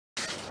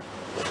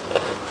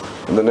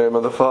In the name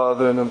of the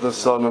Father, and of the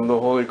Son, and of the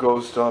Holy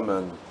Ghost.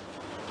 Amen.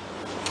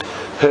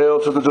 Hail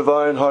to the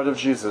divine heart of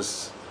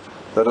Jesus,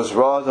 that has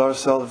wrought our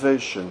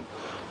salvation.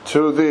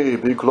 To thee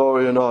be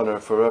glory and honor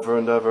forever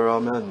and ever.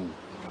 Amen.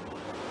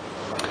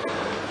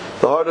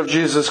 The heart of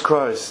Jesus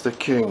Christ, the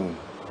King,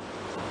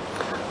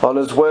 on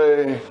his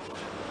way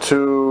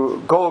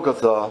to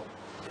Golgotha,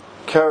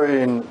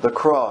 carrying the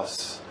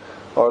cross,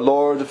 our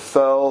Lord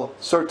fell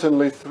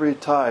certainly 3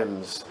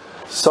 times.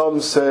 Some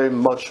say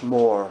much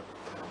more.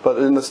 But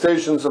in the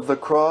Stations of the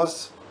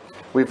Cross,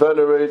 we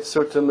venerate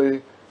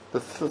certainly the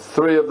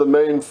 3 of the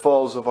main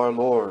falls of our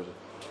Lord.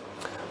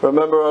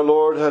 Remember, our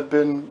Lord had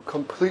been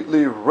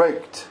completely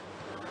raked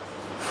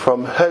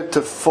from head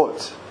to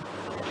foot,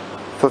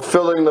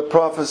 fulfilling the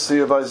prophecy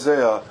of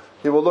Isaiah.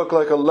 He will look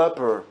like a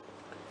leper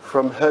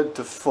from head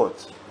to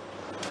foot.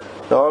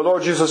 Now, our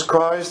Lord Jesus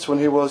Christ, when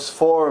he was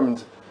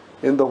formed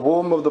in the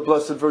womb of the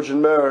Blessed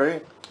Virgin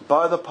Mary,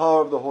 by the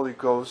power of the Holy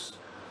Ghost,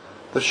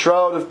 the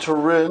Shroud of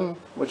Turin,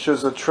 which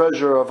is a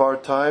treasure of our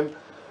time,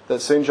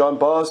 that St. John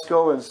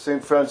Bosco and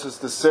St. Francis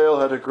de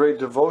Sales had a great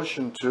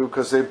devotion to,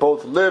 because they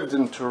both lived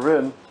in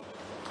Turin,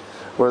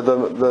 where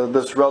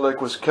this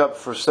relic was kept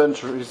for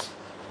centuries.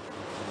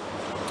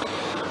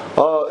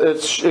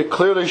 It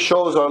clearly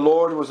shows our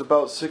Lord was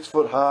about 6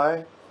 foot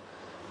high.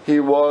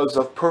 He was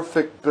of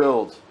perfect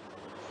build,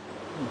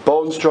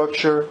 bone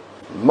structure,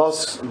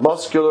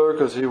 muscular,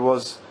 because he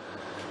was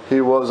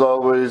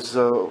always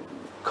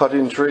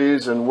cutting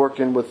trees and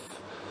working with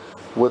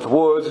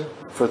wood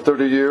for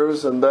 30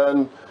 years. And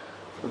then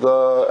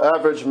the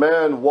average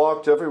man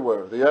walked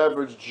everywhere. The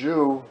average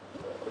Jew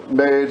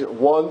made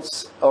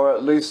once, or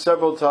at least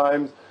several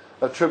times,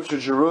 a trip to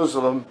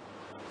Jerusalem,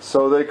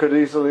 so they could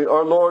easily...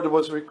 Our Lord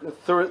was,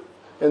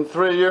 in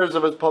 3 years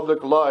of his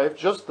public life,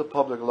 just the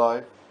public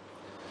life,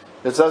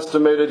 it's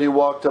estimated he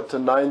walked up to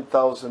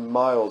 9,000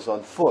 miles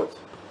on foot.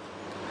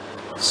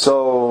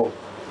 So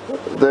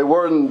they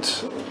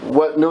weren't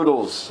wet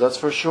noodles, that's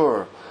for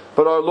sure.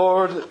 But our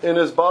Lord, in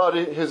his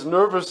body, his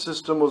nervous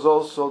system was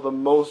also the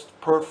most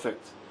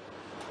perfect.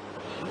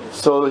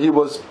 So he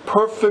was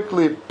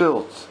perfectly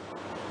built.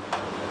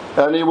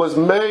 And he was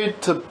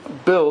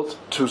built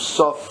to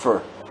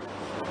suffer.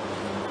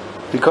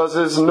 Because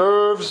his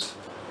nerves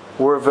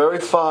were very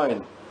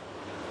fine.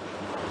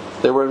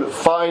 They were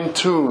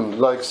fine-tuned,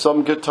 like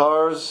some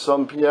guitars,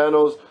 some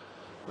pianos.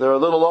 They're a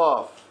little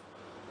off.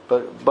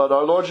 But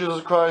our Lord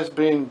Jesus Christ,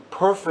 being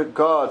perfect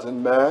God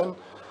and man,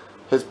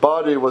 his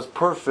body was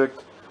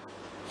perfect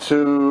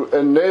to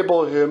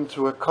enable him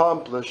to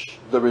accomplish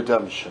the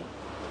redemption.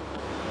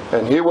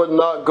 And he would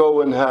not go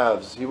in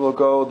halves. He will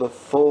go the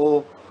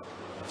full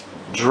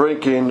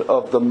drinking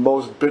of the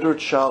most bitter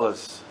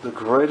chalice, the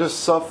greatest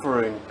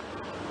suffering,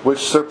 which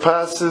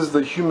surpasses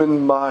the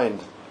human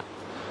mind.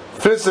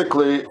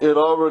 Physically, it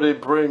already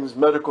brings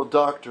medical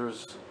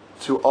doctors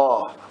to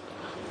awe.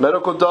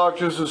 Medical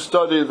doctors who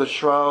study the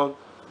shroud,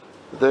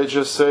 they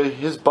just say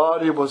his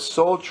body was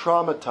so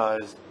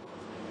traumatized,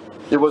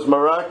 it was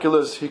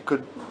miraculous he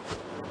could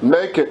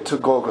make it to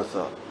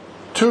Golgotha,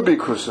 to be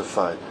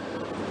crucified,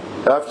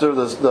 after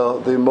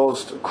the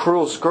most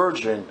cruel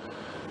scourging,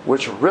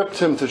 which ripped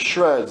him to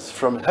shreds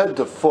from head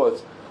to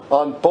foot,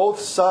 on both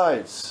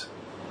sides,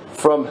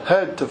 from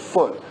head to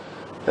foot.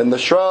 And the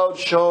shroud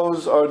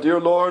shows our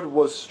dear Lord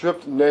was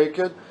stripped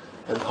naked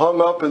and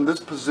hung up in this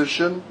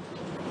position,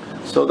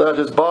 so that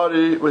his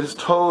body, his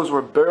toes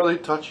were barely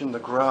touching the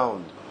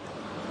ground.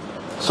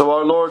 So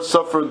our Lord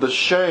suffered the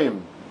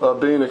shame of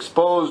being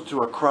exposed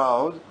to a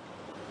crowd,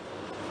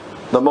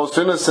 the most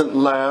innocent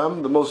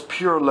lamb, the most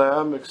pure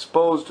lamb,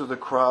 exposed to the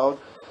crowd,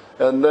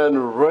 and then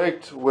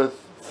raked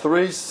with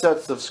 3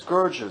 sets of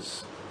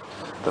scourges.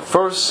 The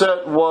first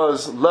set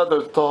was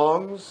leather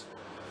thongs,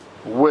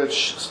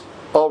 which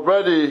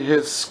already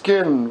his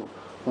skin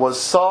was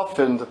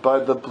softened by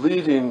the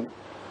bleeding,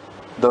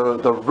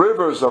 the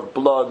rivers of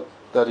blood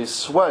that he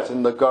sweat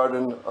in the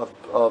Garden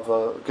of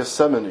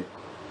Gethsemane.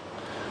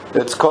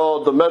 It's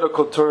called, the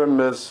medical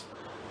term is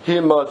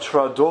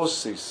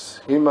hematidrosis,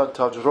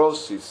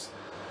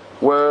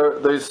 where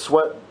they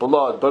sweat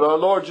blood. But our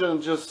Lord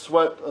didn't just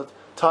sweat a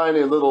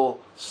tiny little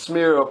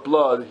smear of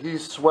blood. He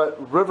sweat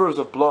rivers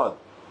of blood.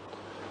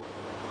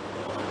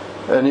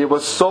 And he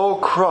was so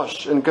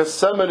crushed. And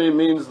Gethsemane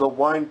means the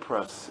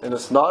winepress. And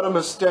it's not a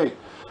mistake.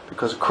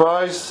 Because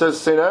Christ,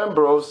 says St.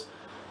 Ambrose,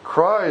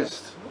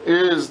 Christ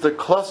is the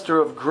cluster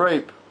of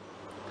grape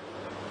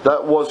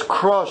that was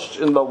crushed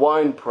in the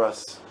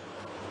winepress.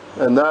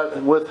 And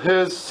that with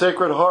his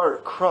sacred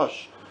heart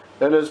crushed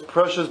and his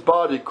precious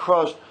body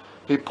crushed,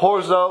 he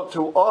pours out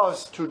to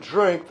us to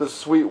drink the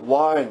sweet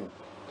wine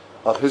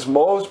of his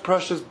most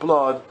precious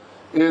blood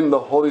in the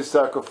holy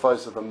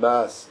sacrifice of the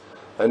Mass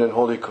and in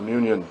Holy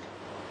Communion.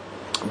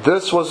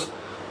 This was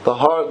the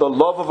heart, the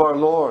love of our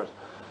Lord.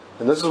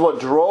 And this is what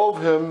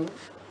drove him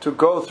to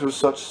go through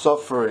such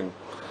suffering.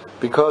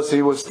 Because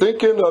he was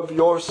thinking of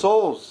your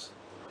souls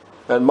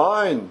and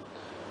mine.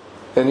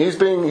 And he's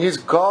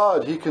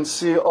God. He can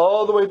see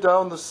all the way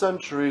down the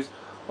centuries,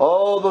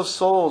 all the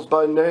souls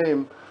by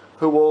name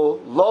who will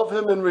love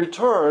him in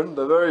return,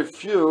 the very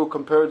few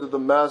compared to the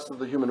mass of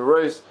the human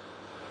race,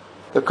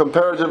 the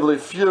comparatively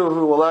few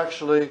who will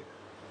actually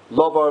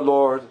love our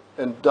Lord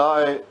and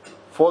die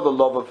for the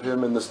love of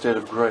him in the state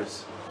of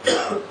grace.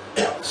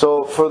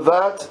 So for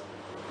that,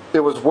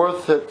 it was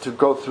worth it to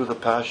go through the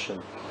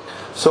passion.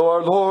 So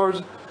our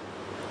Lord,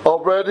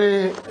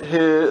 already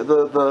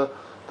the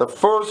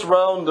first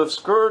round of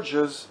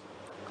scourges,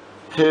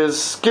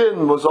 his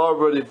skin was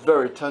already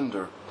very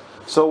tender.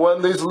 So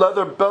when these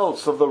leather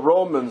belts of the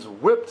Romans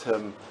whipped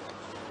him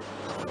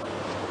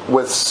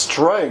with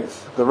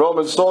strength, the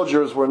Roman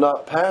soldiers were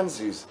not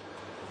pansies.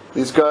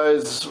 These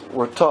guys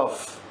were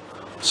tough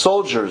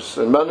soldiers,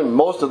 and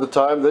most of the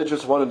time they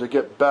just wanted to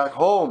get back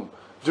home,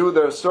 do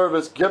their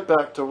service, get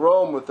back to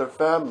Rome with their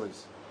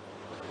families,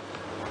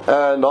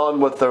 and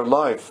on with their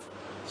life.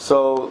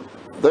 So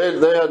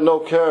they had no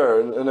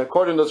care, and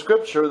according to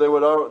Scripture, they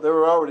were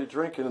already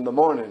drinking in the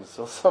morning.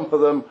 So some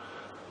of them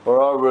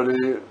were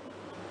already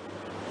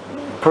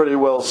pretty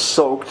well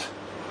soaked.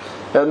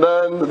 And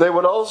then they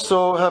would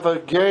also have a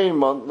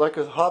game, like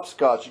a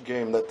hopscotch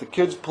game that the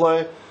kids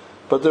play,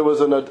 but there was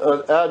an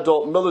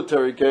adult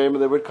military game,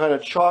 and they would kind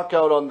of chalk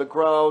out on the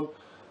ground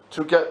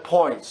to get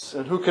points,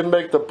 and who can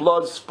make the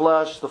blood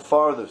splash the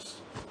farthest.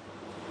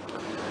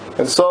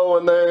 And so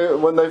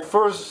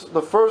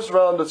the first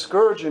round of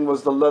scourging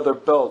was the leather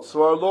belt.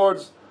 So our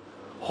Lord's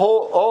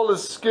all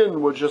his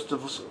skin would just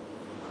have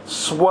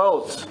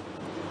swelled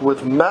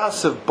with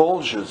massive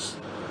bulges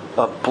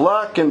of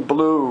black and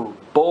blue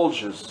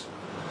bulges.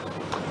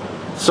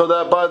 So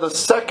that by the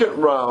second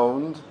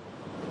round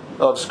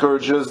of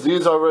scourges,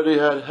 these already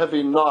had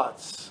heavy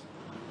knots.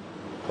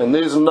 And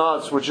these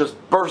knots would just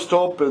burst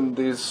open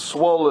these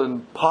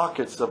swollen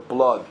pockets of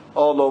blood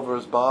all over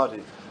his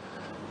body.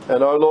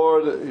 And our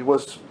Lord, he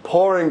was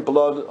pouring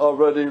blood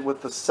already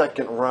with the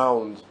second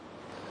round.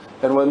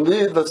 And when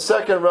the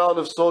second round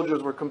of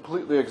soldiers were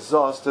completely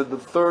exhausted, the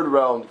third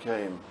round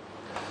came.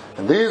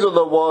 And these are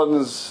the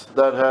ones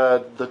that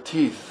had the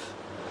teeth.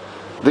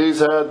 These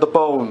had the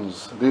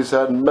bones. These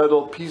had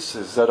metal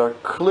pieces that are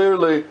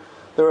clearly,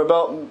 they're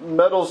about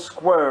metal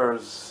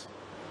squares,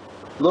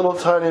 little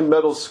tiny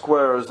metal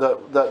squares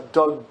that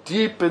dug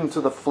deep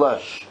into the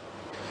flesh.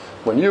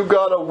 When you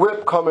got a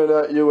whip coming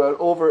at you at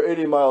over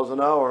 80 miles an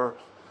hour,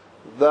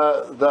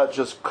 that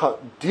just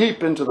cut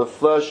deep into the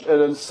flesh,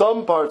 and in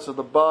some parts of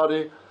the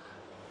body,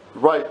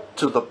 right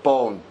to the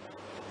bone.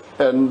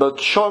 And the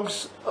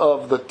chunks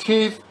of the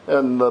teeth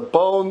and the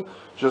bone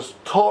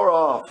just tore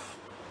off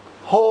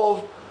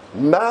whole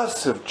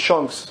massive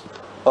chunks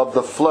of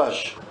the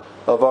flesh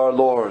of our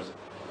Lord.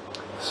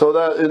 So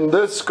that in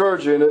this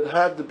scourging, it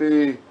had to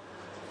be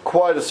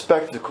quite a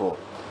spectacle.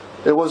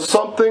 It was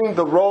something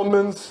the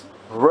Romans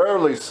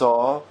rarely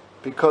saw,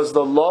 because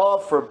the law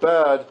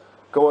forbade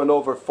going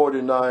over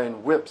 49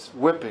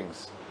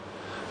 whippings.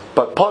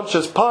 But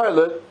Pontius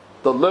Pilate,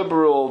 the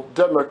liberal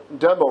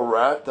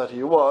Demorat that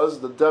he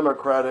was, the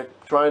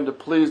democratic, trying to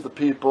please the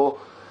people,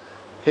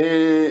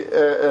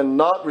 and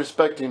not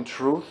respecting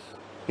truth,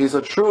 he's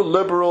a true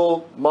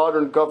liberal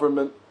modern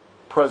government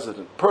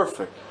president.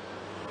 Perfect.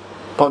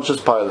 Pontius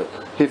Pilate.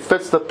 He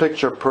fits the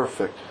picture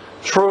perfect.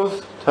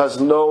 Truth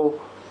has no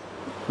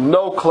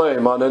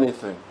claim on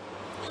anything.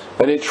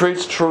 And he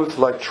treats truth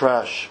like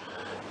trash.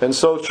 And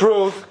so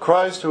truth,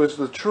 Christ, who is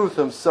the truth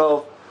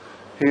himself,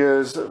 he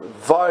is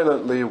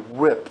violently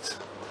whipped,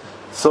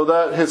 so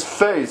that his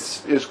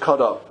face is cut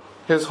up.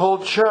 His whole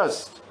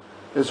chest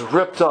is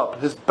ripped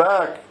up. His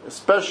back,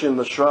 especially in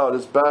the shroud,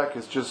 his back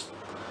is just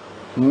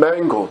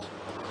mangled.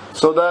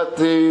 So that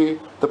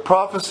the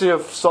prophecy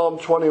of Psalm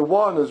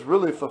 21 is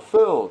really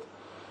fulfilled,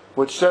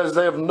 which says,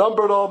 they have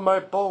numbered all my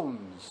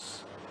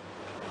bones.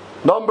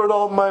 Numbered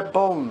all my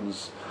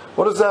bones.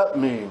 What does that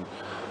mean?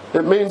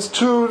 It means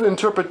two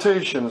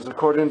interpretations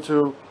according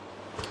to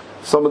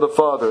some of the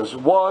fathers.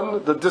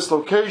 One, the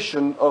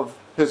dislocation of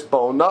his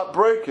bone, not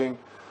breaking,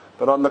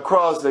 but on the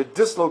cross they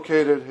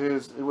dislocated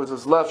it was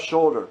his left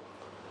shoulder,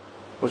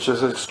 which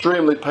is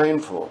extremely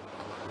painful.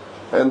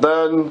 And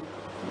then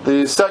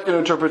the second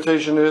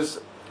interpretation is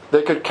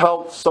they could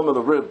count some of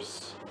the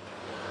ribs.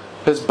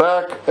 His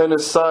back and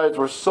his sides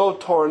were so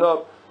torn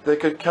up they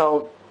could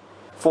count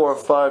 4,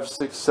 5,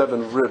 6,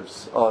 7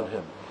 ribs on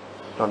him,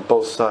 on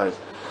both sides.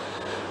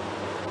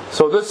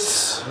 So the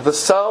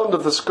sound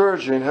of the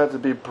scourging had to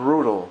be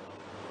brutal.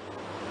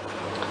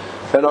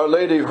 And Our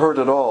Lady heard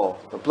it all.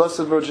 The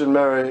Blessed Virgin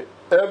Mary,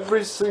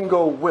 every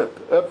single whip,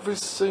 every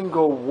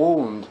single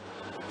wound,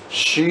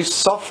 she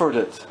suffered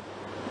it.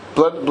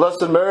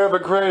 Blessed Mary of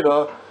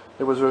Agreda,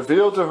 it was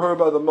revealed to her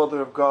by the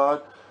Mother of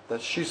God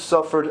that she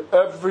suffered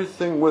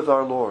everything with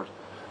our Lord.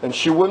 And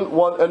she wouldn't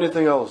want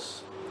anything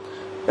else.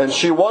 And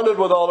she wanted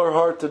with all her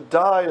heart to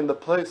die in the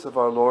place of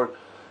our Lord.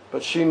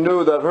 But she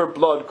knew that her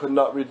blood could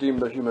not redeem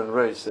the human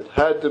race. It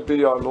had to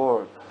be our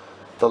Lord,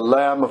 the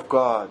Lamb of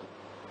God.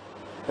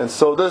 And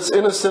so this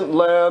innocent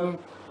lamb,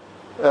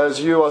 as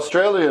you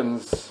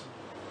Australians,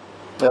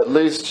 at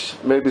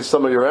least maybe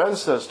some of your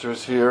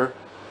ancestors here,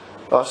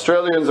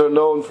 Australians are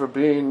known for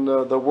being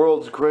the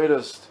world's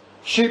greatest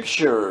sheep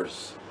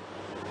shearers.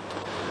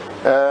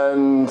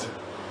 And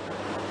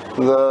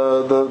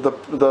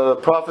the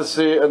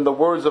prophecy and the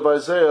words of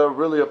Isaiah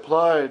really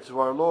applied to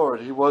our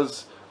Lord. He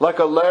was like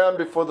a lamb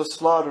before the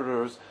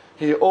slaughterers.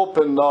 He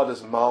opened not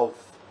his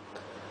mouth.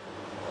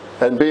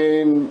 And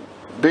being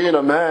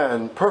a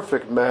man,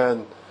 perfect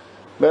man,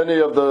 many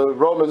of the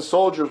Roman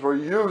soldiers were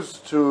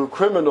used to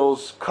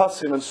criminals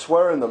cussing and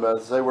swearing them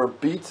as they were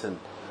beaten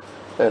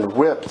and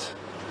whipped.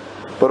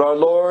 But our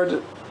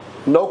Lord,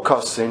 no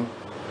cussing,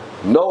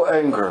 no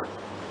anger,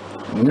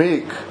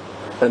 meek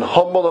and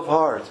humble of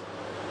heart,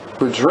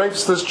 who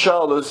drinks this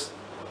chalice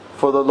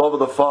for the love of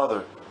the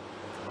Father,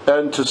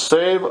 and to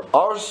save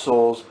our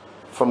souls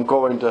from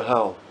going to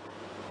hell.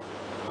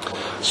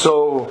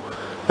 So,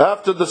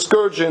 after the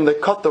scourging, they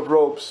cut the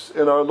ropes,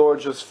 and our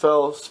Lord just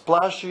fell,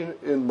 splashing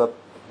in the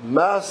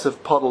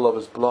massive puddle of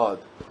his blood.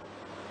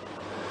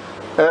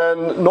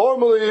 And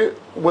normally,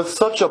 with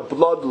such a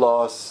blood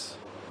loss,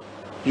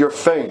 you're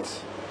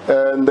faint,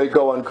 and they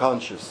go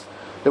unconscious.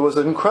 It was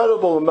an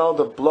incredible amount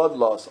of blood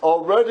loss.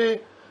 Already,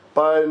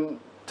 by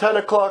 10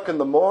 o'clock in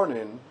the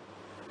morning,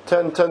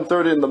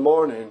 10:30 in the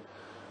morning,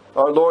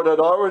 our Lord had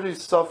already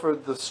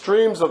suffered the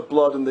streams of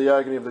blood in the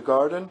agony of the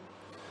garden,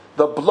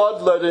 the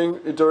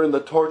bloodletting during the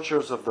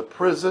tortures of the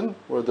prison,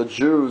 where the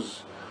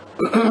Jews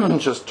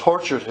just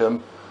tortured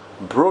him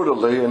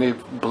brutally, and he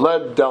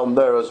bled down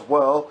there as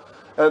well.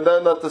 And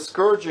then at the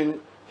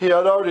scourging, he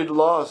had already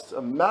lost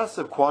a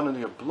massive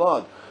quantity of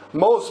blood.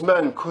 Most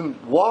men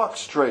couldn't walk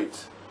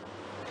straight.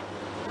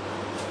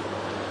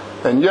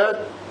 And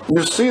yet,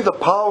 you see the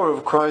power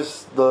of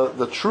Christ,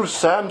 the true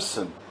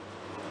Samson,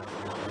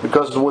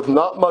 because with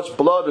not much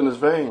blood in his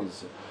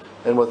veins,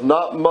 and with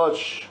no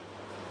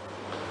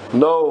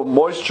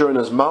moisture in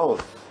his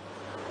mouth,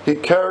 he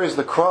carries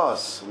the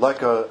cross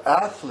like an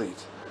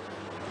athlete,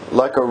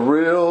 like a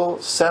real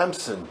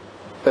Samson.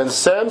 And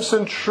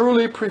Samson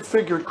truly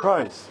prefigured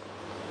Christ.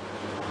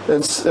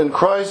 And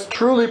Christ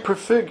truly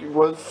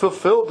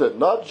fulfilled it,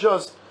 not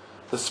just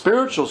the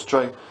spiritual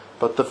strength,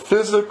 but the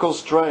physical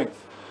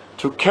strength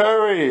to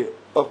carry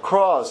a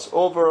cross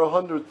over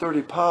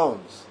 130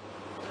 pounds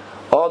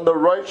on the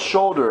right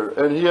shoulder.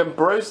 And he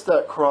embraced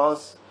that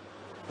cross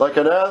like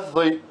an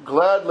athlete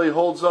gladly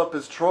holds up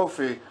his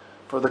trophy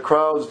for the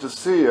crowds to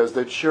see as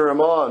they cheer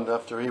him on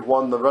after he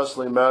won the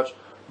wrestling match,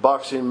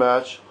 boxing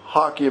match,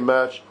 hockey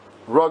match,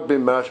 rugby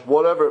match,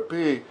 whatever it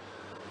be.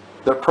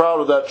 They're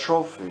proud of that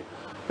trophy.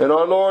 And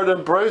our Lord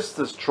embraced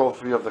this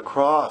trophy of the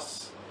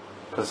cross,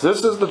 because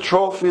this is the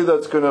trophy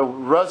that's going to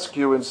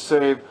rescue and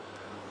save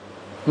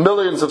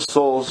millions of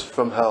souls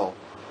from hell.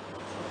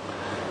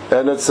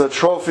 And it's a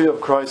trophy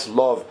of Christ's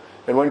love.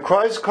 And when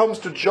Christ comes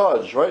to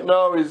judge, right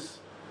now he's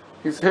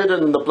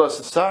hidden in the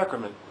Blessed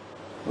Sacrament,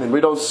 and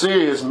we don't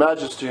see his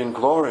majesty and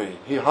glory.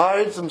 He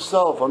hides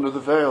himself under the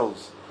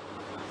veils.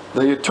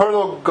 The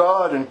eternal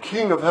God and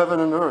King of heaven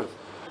and earth,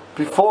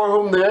 before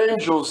whom the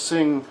angels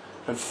sing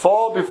and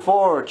fall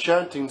before,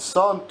 chanting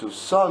Sanctus,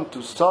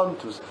 Sanctus,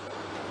 Sanctus.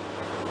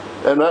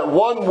 And that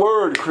one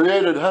word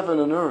created heaven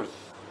and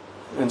earth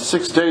in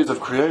 6 days of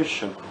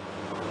creation.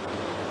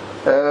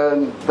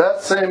 And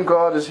that same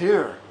God is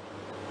here.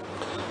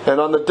 And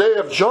on the day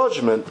of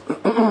judgment,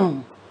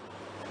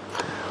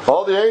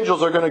 all the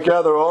angels are going to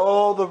gather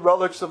all the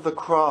relics of the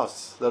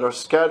cross that are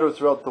scattered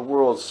throughout the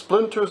world,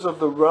 splinters of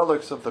the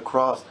relics of the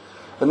cross.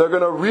 And they're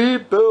going to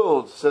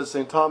rebuild, says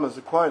St. Thomas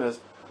Aquinas,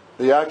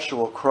 the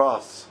actual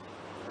cross.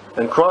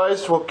 And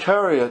Christ will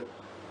carry it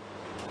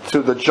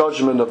to the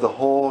judgment of the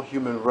whole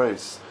human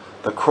race,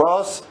 the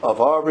cross of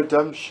our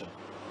redemption.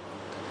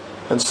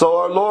 And so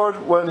our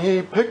Lord, when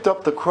he picked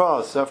up the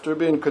cross after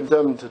being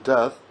condemned to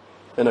death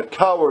in a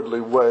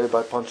cowardly way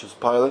by Pontius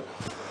Pilate,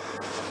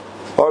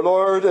 our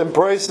Lord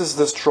embraces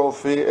this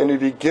trophy and he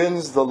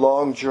begins the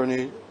long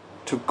journey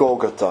to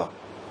Golgotha.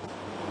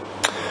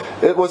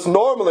 It was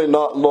normally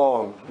not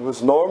long. It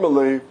was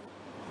normally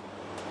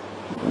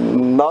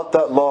not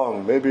that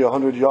long, maybe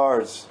 100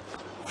 yards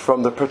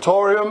from the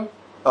Praetorium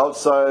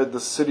outside the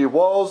city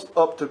walls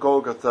up to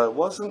Golgotha. It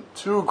wasn't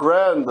too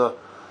grand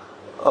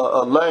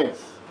a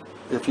length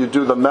if you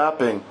do the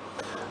mapping.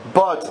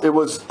 But it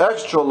was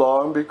extra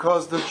long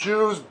because the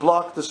Jews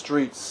blocked the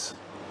streets.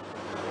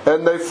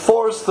 And they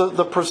forced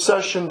the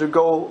procession to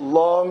go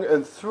long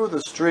and through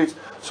the streets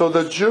so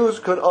the Jews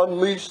could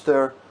unleash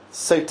their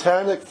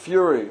satanic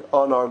fury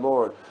on our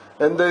Lord.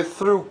 And they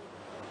threw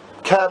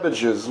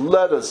cabbages,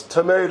 lettuce,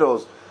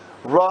 tomatoes,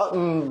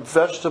 rotten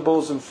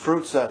vegetables and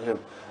fruits at him.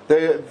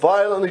 They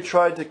violently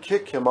tried to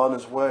kick him on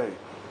his way.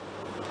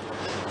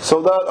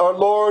 So that our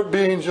Lord,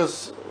 being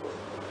just,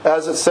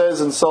 as it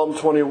says in Psalm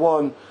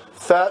 21,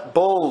 fat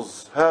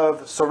bulls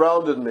have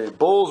surrounded me,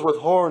 bulls with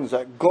horns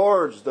that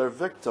gorge their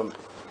victim.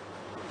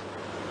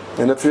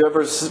 And if you've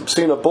ever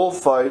seen a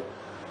bullfight,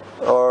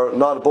 or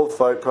not a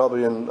bullfight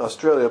probably in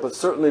Australia, but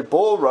certainly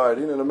bull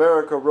riding, in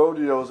America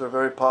rodeos are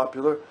very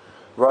popular,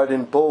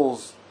 riding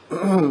bulls.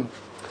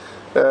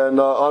 And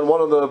on one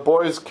of the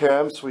boys'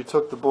 camps, we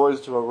took the boys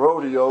to a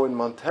rodeo in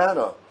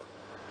Montana.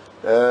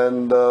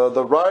 And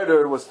the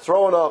rider was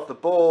thrown off the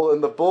bull,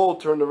 and the bull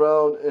turned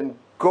around and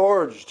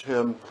gorged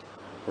him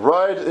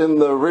right in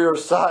the rear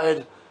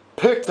side,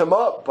 picked him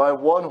up by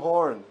one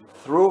horn,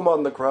 threw him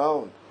on the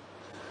ground.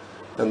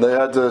 And they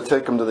had to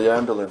take him to the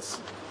ambulance.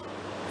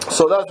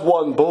 So that's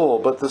one bull.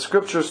 But the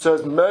scripture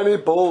says, many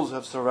bulls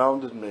have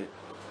surrounded me.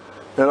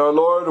 And our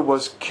Lord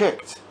was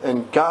kicked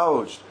and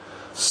gouged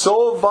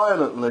so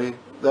violently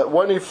that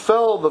when he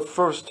fell the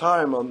first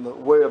time on the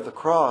way of the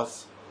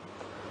cross,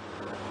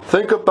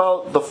 think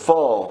about the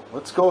fall.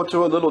 Let's go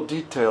into a little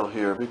detail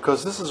here,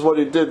 because this is what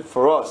he did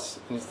for us.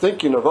 He's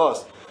thinking of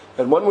us.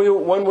 And when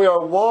we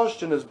are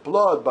washed in his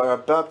blood by our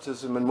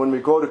baptism, and when we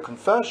go to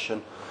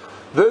confession,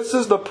 this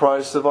is the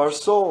price of our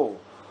soul.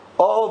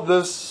 All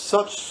this,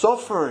 such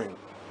suffering,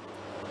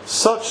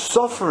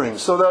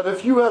 so that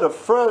if you had a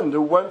friend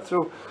who went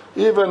through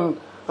even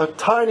a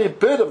tiny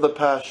bit of the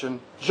passion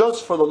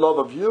just for the love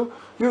of you,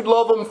 you'd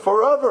love him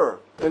forever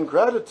in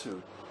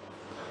gratitude.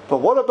 But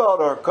what about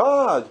our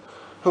God,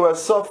 who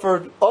has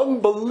suffered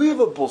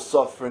unbelievable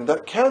suffering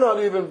that cannot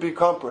even be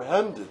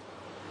comprehended?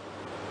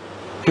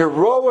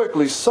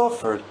 Heroically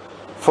suffered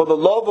for the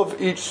love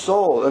of each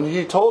soul. And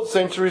he told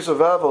St. Teresa of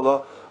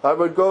Avila, I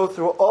would go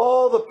through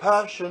all the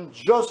passion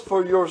just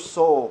for your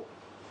soul.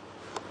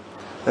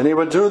 And he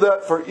would do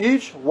that for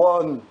each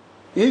one,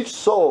 each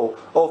soul.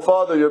 Oh,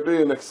 Father, you're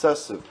being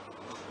excessive.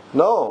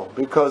 No,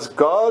 because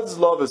God's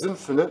love is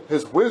infinite,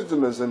 his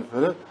wisdom is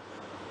infinite.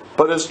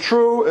 But it's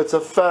true, it's a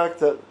fact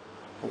that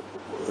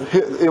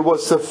it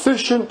was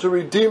sufficient to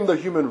redeem the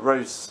human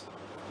race.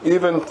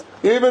 Even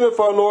if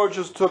our Lord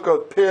just took a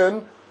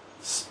pin,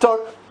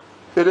 stuck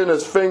it in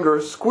his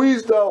finger,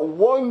 squeezed out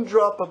one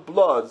drop of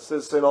blood,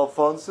 says St.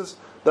 Alphonsus,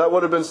 that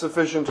would have been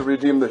sufficient to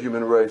redeem the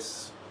human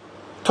race.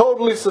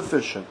 Totally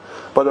sufficient.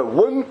 But it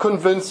wouldn't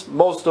convince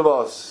most of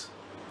us.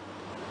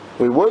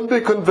 We wouldn't be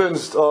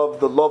convinced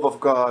of the love of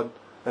God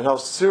and how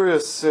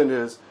serious sin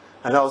is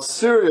and how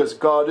serious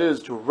God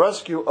is to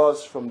rescue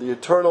us from the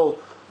eternal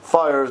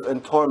fires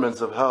and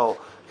torments of hell.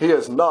 He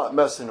is not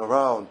messing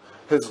around.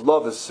 His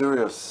love is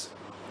serious.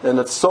 And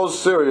it's so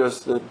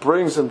serious that it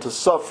brings him to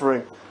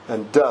suffering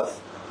and death,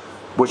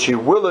 which he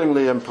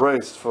willingly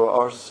embraced for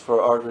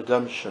our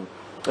redemption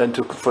and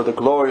for the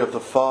glory of the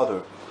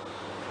Father.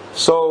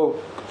 So,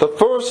 the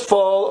first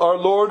fall, our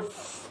Lord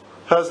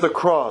has the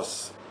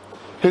cross.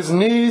 His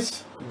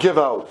knees give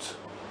out,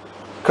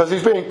 because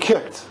he's being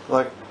kicked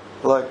like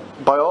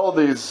by all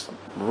these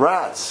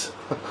rats,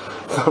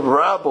 the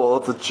rabble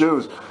of the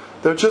Jews.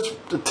 They're just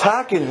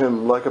attacking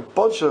him like a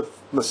bunch of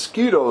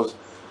mosquitoes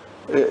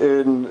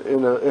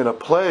in a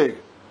plague.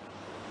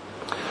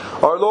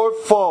 Our Lord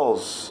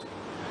falls.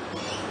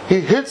 He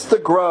hits the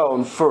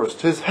ground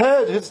first. His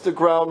head hits the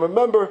ground.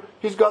 Remember,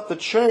 he's got the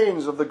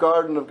chains of the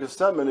Garden of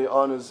Gethsemane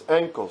on his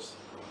ankles.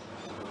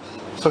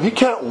 So he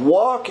can't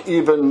walk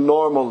even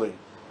normally.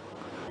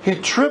 He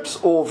trips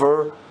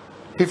over.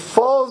 He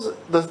falls.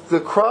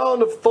 The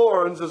crown of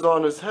thorns is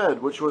on his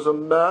head, which was a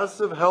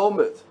massive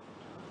helmet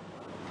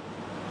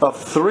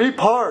of 3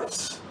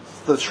 parts,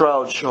 the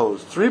shroud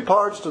shows. 3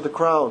 parts to the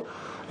crown.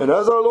 And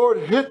as our Lord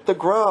hit the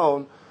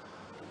ground,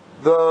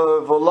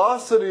 the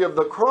velocity of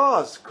the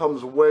cross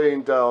comes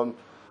weighing down,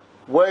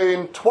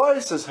 weighing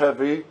twice as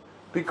heavy,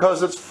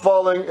 because it's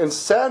falling and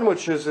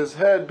sandwiches his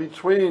head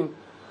between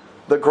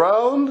the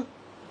ground,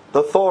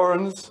 the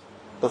thorns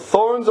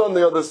on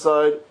the other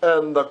side,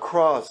 and the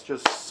cross,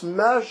 just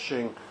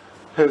smashing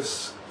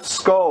his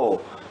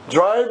skull,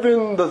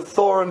 driving the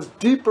thorns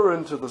deeper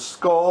into the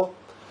skull,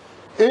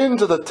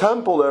 into the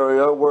temple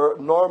area where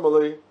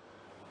normally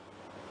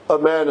a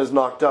man is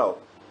knocked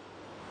out.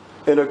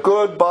 In a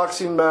good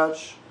boxing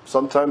match,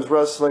 sometimes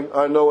wrestling,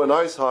 I know in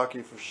ice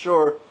hockey for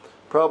sure,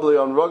 probably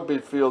on rugby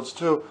fields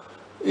too,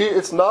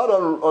 it's not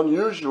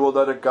unusual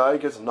that a guy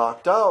gets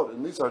knocked out.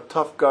 And these are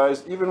tough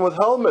guys, even with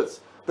helmets,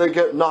 they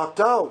get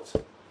knocked out.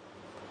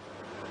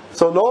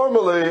 So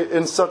normally,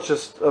 in such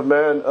a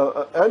man,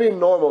 any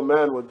normal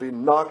man would be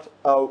knocked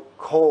out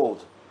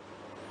cold.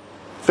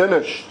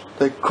 Finished.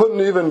 They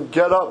couldn't even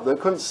get up. They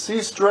couldn't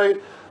see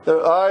straight.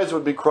 Their eyes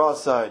would be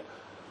cross-eyed.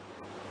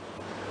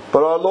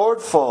 But our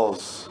Lord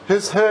falls.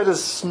 His head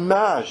is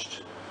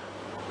smashed.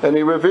 And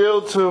he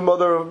revealed to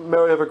Mother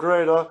Mary of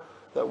Agreda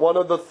that one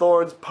of the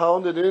thorns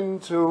pounded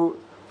through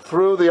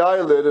the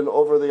eyelid and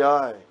over the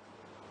eye.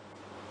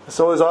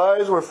 So his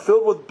eyes were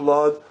filled with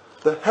blood.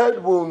 The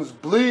head wounds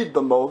bleed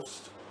the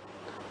most.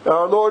 And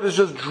our Lord is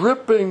just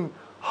dripping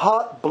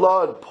hot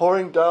blood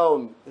pouring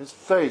down his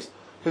face,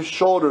 his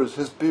shoulders,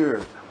 his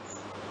beard.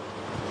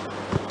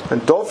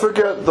 And don't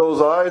forget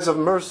those eyes of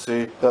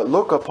mercy that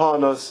look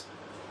upon us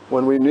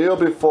when we kneel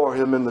before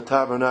him in the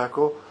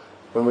tabernacle,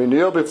 when we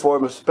kneel before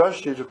him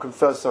especially to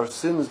confess our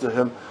sins to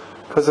him,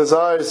 because his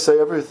eyes say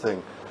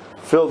everything,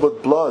 filled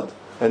with blood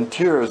and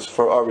tears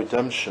for our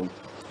redemption,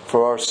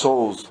 for our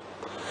souls.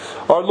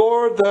 Our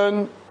Lord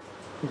then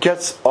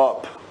gets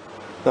up.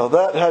 Now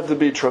that had to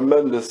be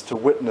tremendous to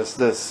witness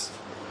this.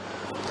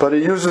 But he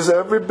uses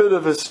every bit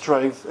of his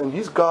strength, and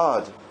he's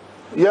God.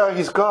 Yeah,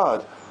 he's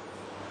God.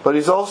 But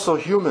he's also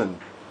human.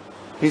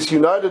 He's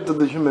united to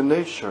the human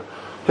nature.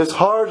 His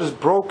heart is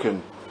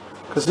broken,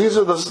 because these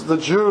are the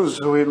Jews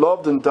who he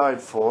loved and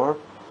died for.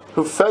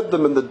 who fed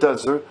them in the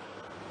desert,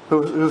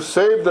 who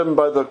saved them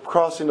by the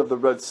crossing of the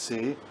Red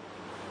Sea.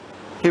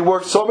 He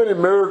worked so many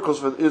miracles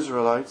for the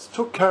Israelites,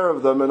 took care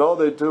of them, and all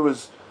they do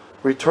is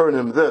return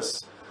Him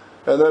this.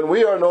 And then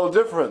we are no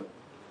different.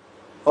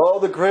 All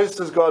the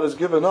graces God has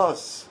given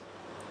us,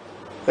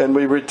 and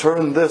we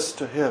return this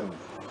to Him.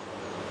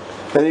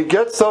 And He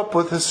gets up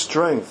with His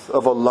strength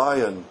of a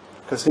lion,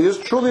 because He is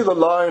truly the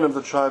Lion of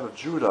the tribe of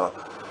Judah.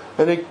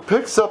 And He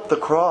picks up the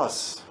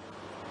cross.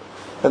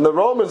 And the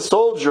Roman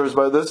soldiers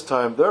by this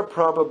time, they're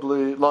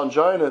probably,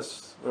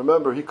 Longinus,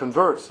 remember, he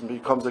converts and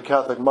becomes a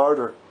Catholic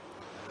martyr.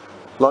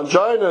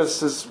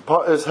 Longinus is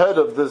head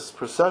of this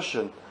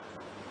procession.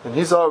 And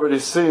he's already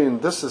seen,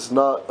 this is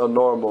not a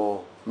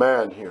normal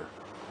man here.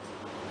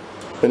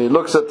 And he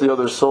looks at the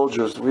other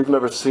soldiers. We've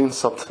never seen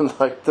something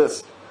like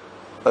this.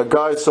 A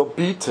guy so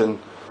beaten,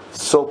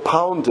 so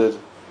pounded,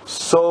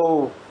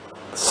 so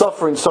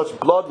suffering such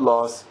blood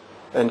loss,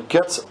 and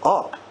gets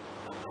up.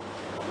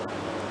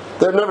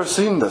 They've never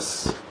seen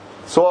this.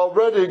 So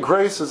already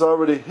grace is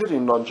already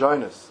hitting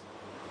Longinus.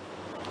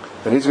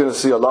 And he's going to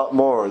see a lot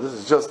more. This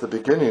is just the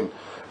beginning.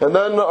 And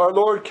then our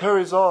Lord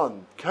carries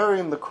on,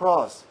 carrying the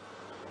cross,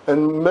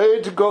 and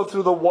made to go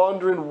through the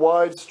wandering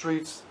wide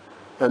streets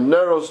and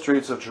narrow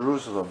streets of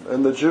Jerusalem.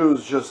 And the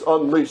Jews just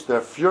unleash their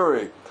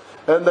fury.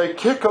 And they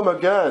kick Him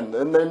again.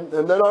 And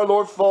then our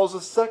Lord falls a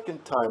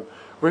second time,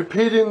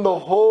 repeating the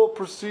whole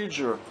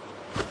procedure,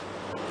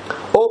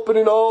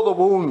 opening all the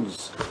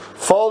wounds,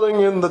 falling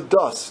in the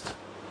dust.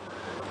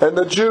 And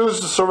the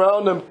Jews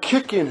surround Him,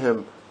 kicking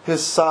Him,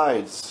 His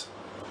sides.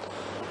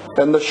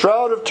 And the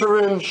Shroud of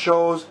Turin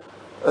shows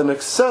an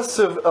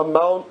excessive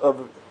amount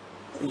of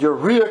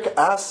uric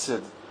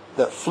acid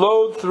that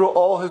flowed through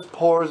all His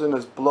pores in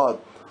His blood.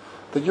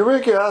 The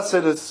uric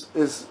acid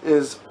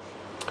is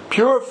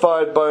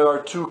purified by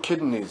our two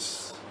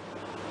kidneys.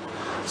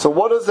 So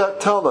what does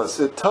that tell us?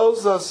 It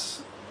tells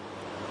us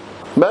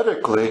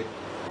medically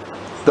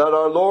that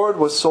our Lord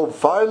was so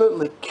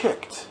violently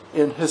kicked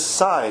in His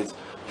sides,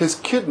 His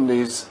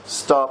kidneys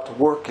stopped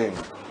working.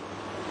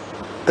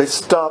 They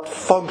stopped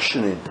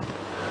functioning.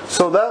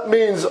 So that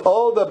means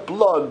all the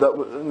blood,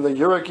 the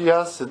uric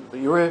acid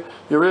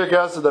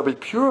that we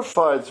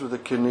purified through the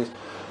kidneys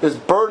is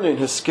burning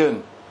His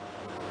skin.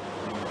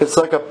 It's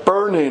like a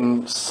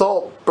burning,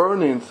 salt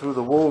burning through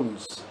the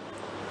wounds.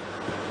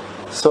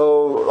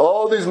 So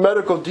all these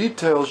medical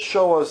details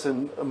show us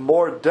in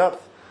more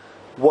depth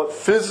what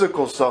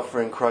physical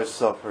suffering Christ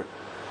suffered.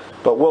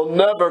 But we'll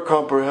never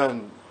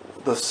comprehend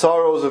the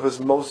sorrows of His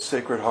most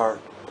sacred heart.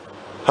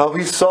 How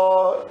He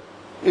saw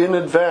in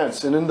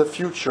advance and in the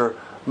future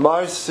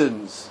my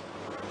sins,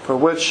 for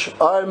which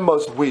I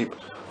must weep,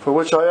 for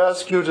which I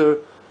ask you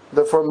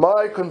that for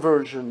my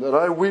conversion, that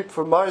I weep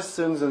for my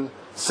sins and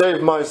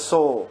save my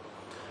soul.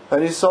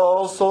 And He saw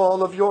also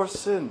all of your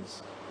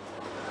sins,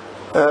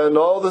 and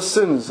all the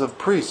sins of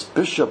priests,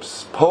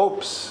 bishops,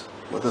 popes,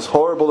 with this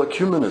horrible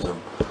ecumenism.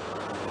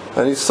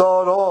 And He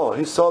saw it all.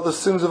 He saw the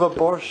sins of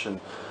abortion,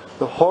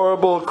 the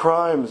horrible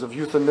crimes of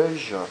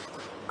euthanasia,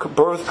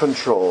 birth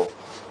control,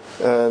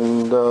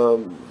 and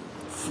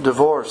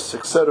divorce,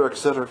 etc.,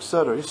 etc.,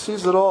 etc. He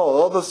sees it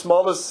all the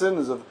smallest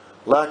sins of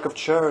lack of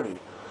charity,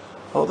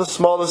 all the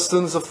smallest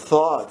sins of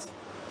thought,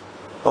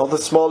 all the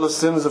smallest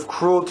sins of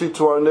cruelty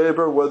to our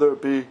neighbor, whether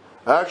it be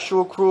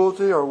actual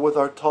cruelty or with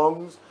our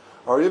tongues,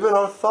 or even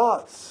our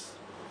thoughts.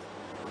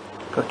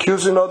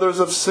 Accusing others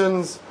of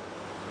sins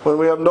when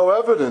we have no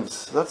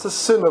evidence, that's a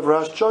sin of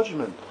rash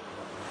judgment.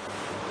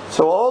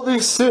 So all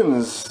these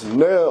sins,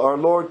 our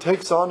Lord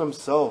takes on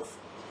Himself.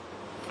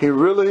 He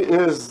really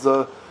is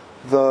the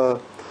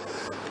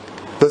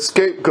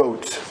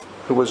scapegoat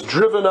who was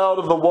driven out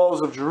of the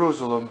walls of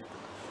Jerusalem,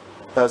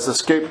 as the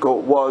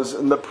scapegoat was,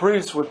 and the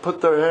priests would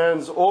put their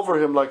hands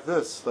over Him like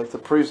this, like the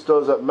priest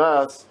does at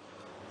Mass,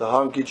 the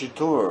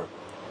Hankicitur.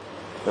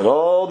 And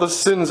all the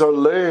sins are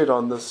laid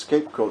on the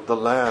scapegoat, the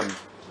Lamb.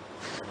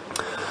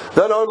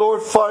 Then our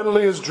Lord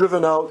finally is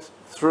driven out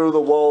through the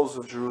walls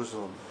of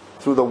Jerusalem,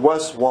 through the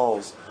west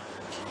walls,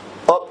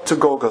 up to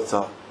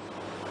Golgotha.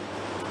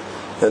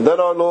 And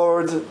then our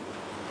Lord,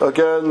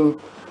 again,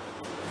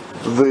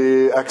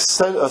 the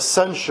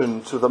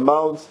ascension to the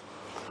mount,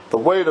 the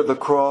weight of the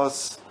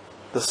cross,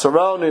 the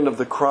surrounding of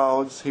the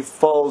crowds, He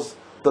falls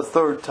the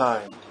third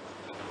time.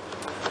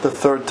 The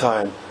third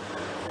time.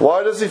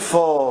 Why does He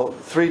fall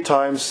 3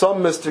 times?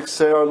 Some mystics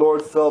say our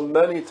Lord fell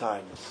many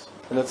times.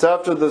 And it's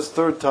after this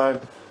third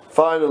time,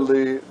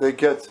 finally, they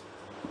get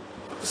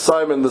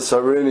Simon the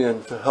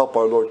Cyrenian to help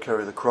our Lord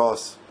carry the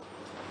cross.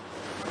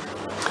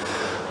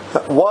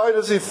 Why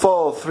does He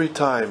fall 3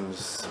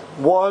 times?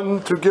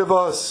 1, to give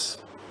us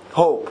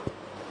hope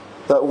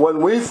that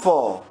when we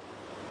fall,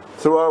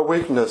 through our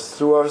weakness,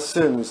 through our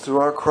sins, through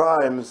our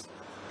crimes,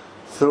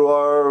 through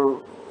our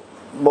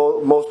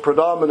most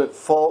predominant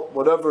fault,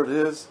 whatever it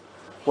is,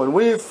 when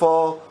we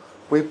fall,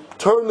 we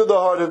turn to the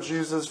heart of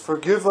Jesus,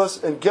 forgive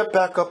us, and get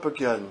back up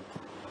again.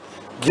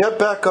 Get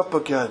back up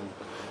again.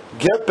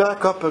 Get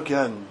back up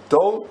again.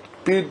 Don't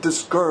be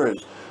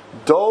discouraged.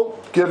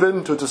 Don't give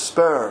in to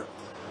despair.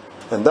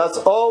 And that's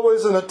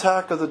always an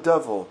attack of the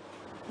devil.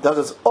 That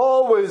is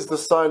always the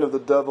sign of the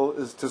devil,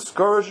 is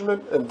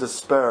discouragement and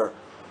despair.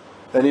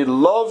 And he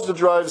loves to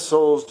drive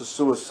souls to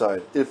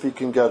suicide if he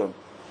can get them.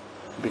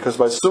 Because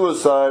by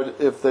suicide,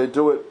 if they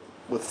do it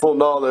with full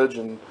knowledge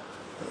and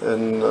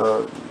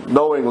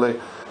knowingly,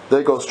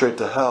 they go straight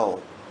to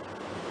hell.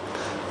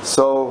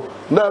 So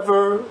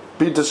never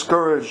be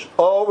discouraged.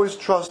 Always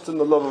trust in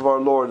the love of our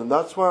Lord. And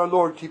that's why our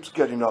Lord keeps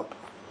getting up.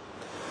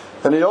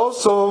 And he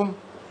also,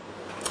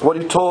 what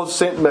he told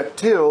St.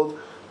 Mactilde,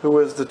 who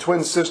is the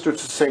twin sister to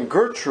St.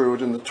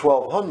 Gertrude in the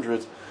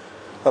 1200s,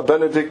 a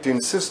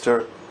Benedictine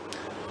sister,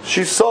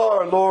 she saw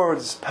our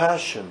Lord's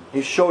passion.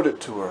 He showed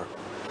it to her.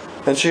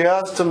 And she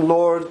asked him,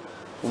 Lord,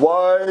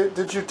 why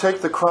did you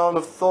take the crown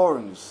of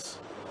thorns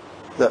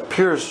that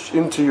pierced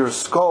into your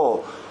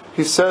skull?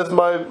 He says,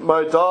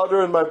 my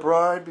daughter and my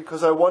bride,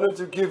 because I wanted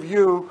to give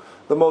you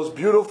the most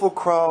beautiful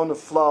crown of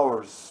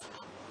flowers.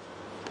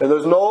 And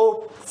there's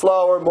no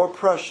flower more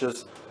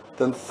precious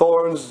than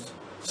thorns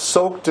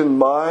soaked in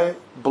my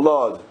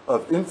blood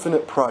of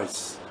infinite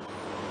price.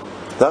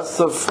 That's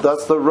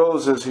the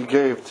roses he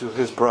gave to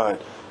his bride.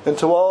 And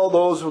to all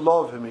those who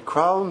love him, he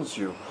crowns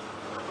you.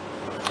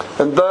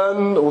 And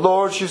then,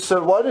 Lord, she said,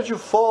 why did you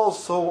fall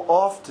so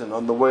often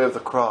on the way of the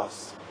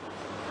cross?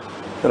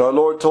 And our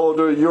Lord told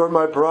her, you're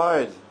my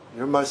bride.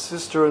 You're my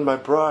sister and my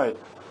bride.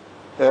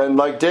 And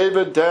like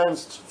David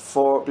danced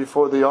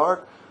before the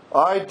ark,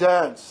 I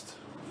danced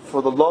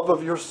for the love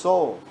of your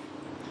soul.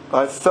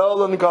 I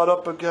fell and got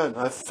up again.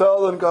 I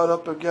fell and got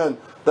up again.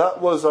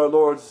 That was our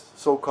Lord's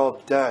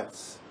so-called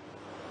dance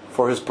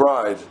for his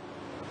bride,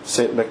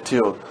 St.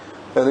 Mactilde.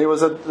 And he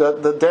was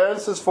the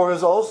dance is for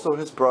also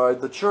his bride,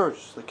 the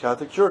church. The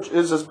Catholic Church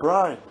is his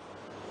bride.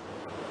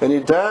 And he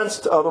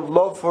danced out of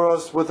love for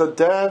us with a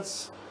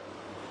dance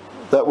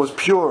that was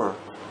pure.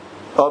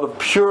 Out of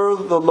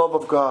the love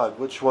of God,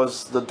 which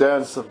was the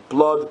dance of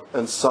blood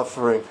and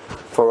suffering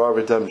for our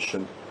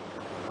redemption.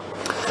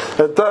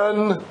 And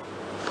then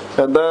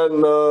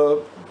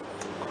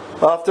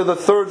after the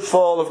third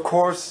fall, of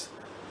course,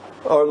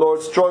 our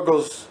Lord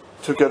struggles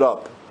to get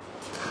up.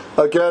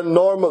 Again,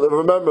 normally,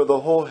 remember the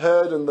whole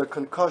head and the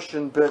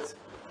concussion bit.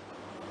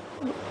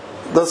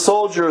 The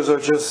soldiers are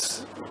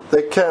just,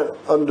 they can't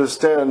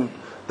understand.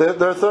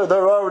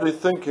 They're already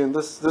thinking,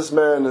 this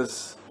man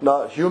is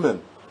not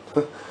human.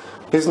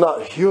 He's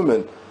not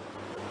human.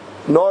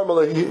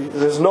 Normally,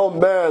 there's no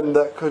man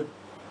that could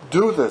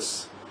do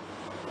this.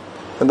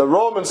 And the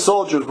Roman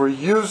soldiers were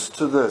used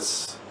to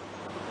this.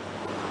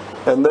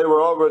 And they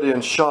were already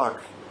in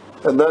shock.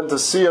 And then to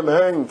see him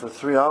hang for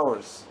 3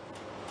 hours.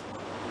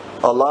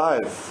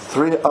 Alive,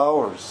 3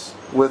 hours.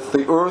 With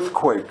the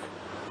earthquake.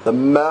 The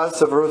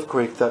massive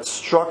earthquake that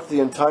struck the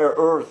entire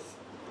earth.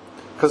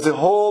 Because the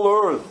whole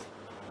earth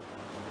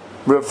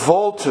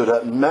revolted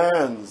at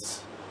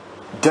man's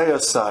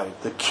deicide.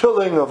 The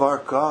killing of our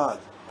God.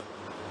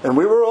 And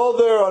we were all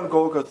there on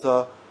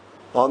Golgotha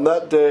on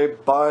that day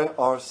by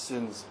our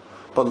sins.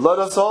 But let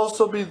us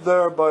also be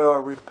there by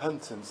our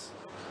repentance.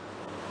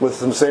 With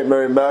St.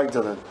 Mary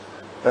Magdalene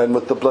and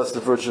with the Blessed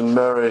Virgin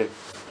Mary,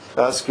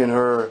 asking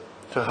her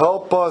to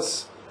help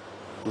us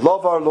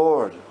love our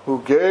Lord,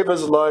 who gave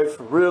his life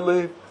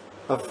really,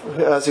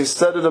 as he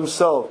said it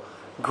himself,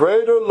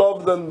 greater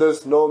love than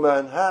this no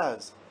man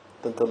has,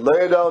 than to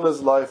lay down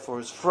his life for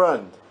his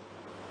friend.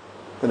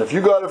 And if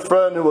you got a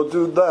friend who will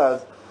do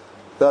that,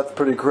 that's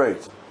pretty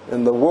great.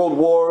 In the world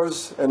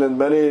wars and in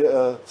many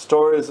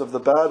stories of the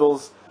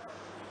battles,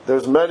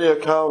 there's many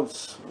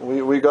accounts.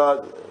 We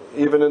got,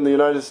 even in the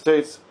United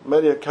States,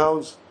 many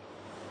accounts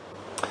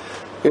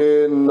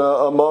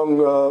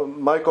among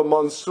Michael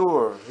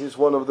Mansour. He's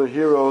one of the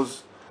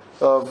heroes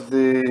of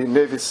the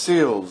Navy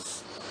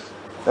SEALs.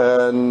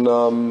 And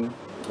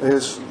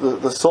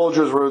the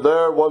soldiers were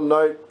there one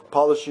night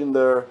polishing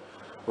their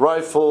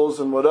rifles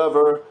and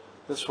whatever.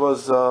 This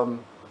was it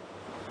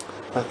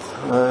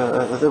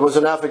was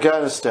in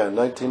Afghanistan,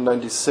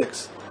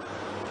 1996.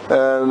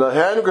 And a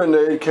hand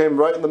grenade came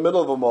right in the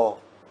middle of them all.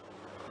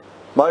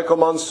 Michael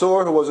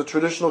Mansour, who was a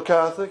traditional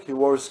Catholic, he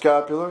wore a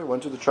scapular, he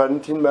went to the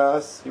Tridentine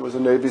Mass, he was a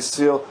Navy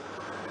SEAL.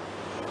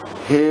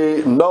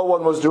 No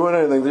one was doing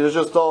anything, they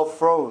just all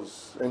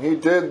froze. And he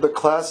did the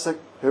classic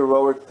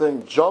heroic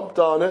thing, jumped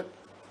on it,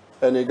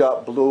 and he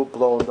got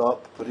blown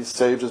up, but he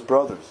saved his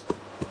brothers.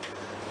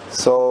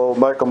 So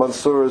Michael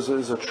Mansour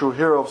is a true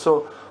hero.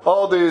 So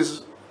all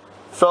these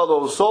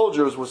fellow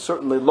soldiers would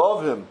certainly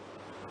love him,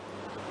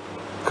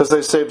 because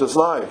they saved his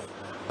life.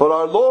 But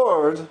our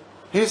Lord,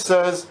 he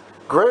says,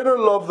 greater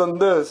love than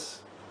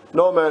this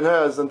no man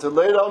has than to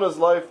lay down his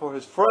life for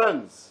his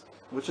friends,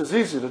 which is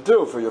easy to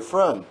do for your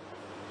friend.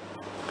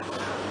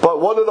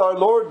 But what did our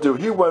Lord do?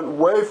 He went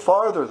way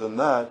farther than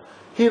that.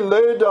 He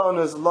laid down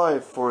his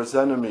life for his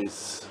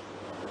enemies.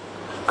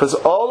 Because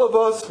all of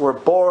us were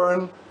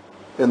born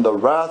in the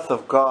wrath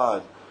of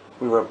God.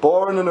 We were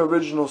born in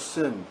original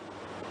sin.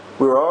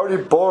 We were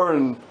already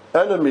born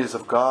enemies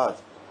of God.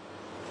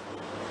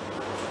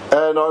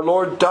 And our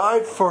Lord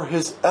died for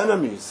his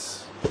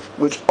enemies,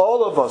 which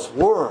all of us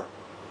were.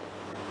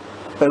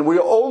 And we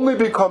only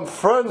become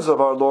friends of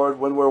our Lord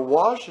when we're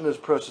washed in His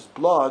precious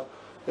blood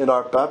in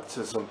our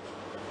baptism.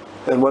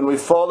 And when we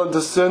fall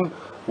into sin,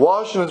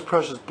 washed in His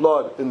precious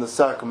blood in the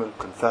sacrament of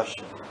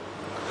confession.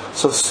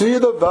 So see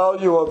the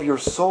value of your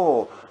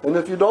soul. And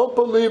if you don't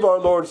believe our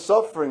Lord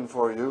suffering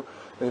for you,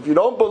 and if you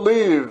don't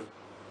believe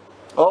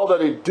all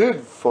that He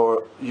did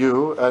for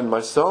you and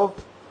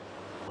myself,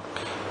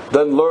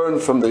 then learn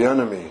from the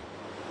enemy.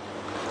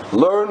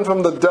 Learn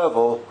from the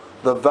devil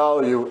the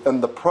value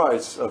and the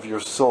price of your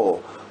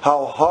soul.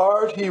 How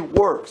hard he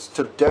works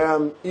to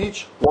damn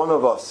each one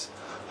of us.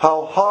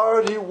 How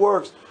hard he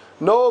works.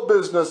 No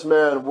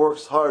businessman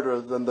works harder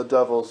than the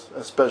devils,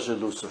 especially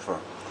Lucifer.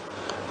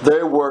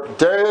 They work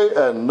day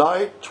and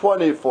night,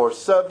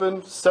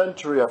 24/7,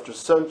 century after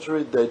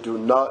century. They do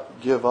not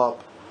give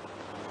up.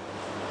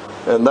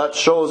 And that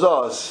shows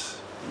us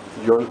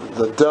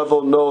the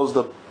devil knows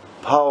the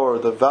power,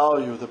 the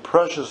value, the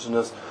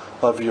preciousness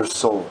of your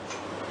soul.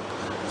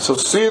 So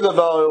see the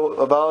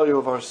value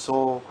of our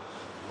soul.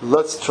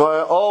 Let's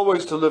try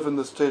always to live in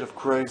the state of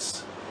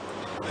grace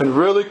and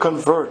really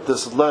convert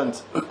this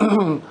Lent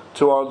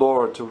to our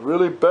Lord, to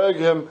really beg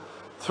Him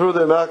through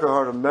the Immaculate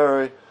Heart of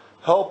Mary,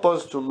 help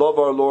us to love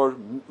our Lord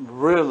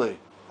really.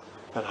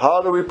 And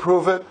how do we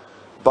prove it?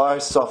 By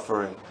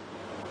suffering,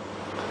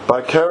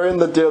 by carrying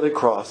the daily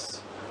cross,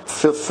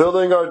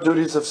 fulfilling our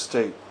duties of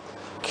state,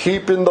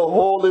 keeping the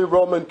Holy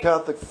Roman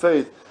Catholic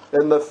faith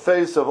in the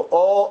face of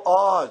all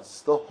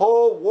odds. The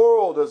whole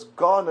world has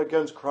gone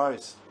against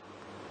Christ.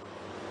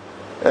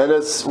 And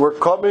it's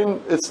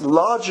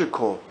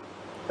logical.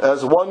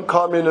 As one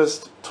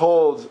communist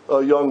told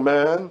a young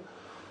man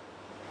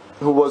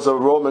who was a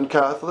Roman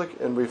Catholic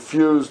and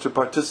refused to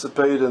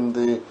participate in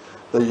the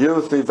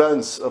youth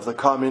events of the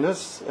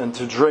communists and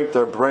to drink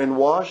their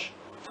brainwash.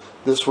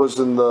 This was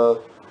in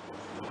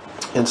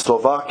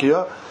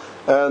Slovakia.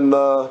 And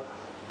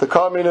the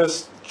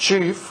communist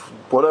chief,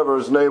 whatever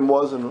his name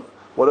was and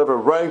whatever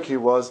rank he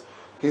was,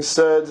 he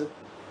said,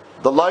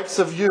 the likes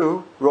of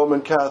you,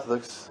 Roman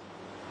Catholics,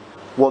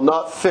 will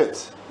not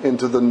fit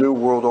into the New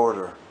World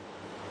Order.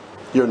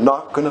 You're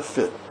not going to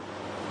fit.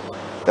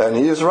 And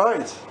he is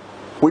right.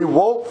 We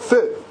won't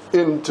fit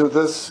into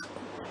this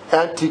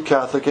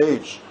anti-Catholic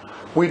age.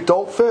 We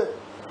don't fit.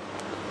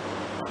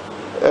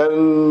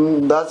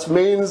 And that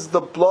means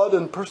the blood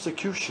and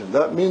persecution.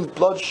 That means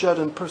bloodshed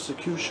and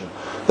persecution.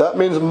 That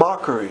means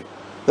mockery.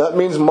 That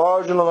means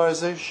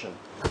marginalization.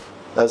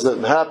 As it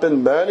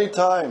happened many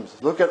times.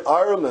 Look at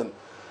Ireland.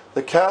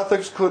 The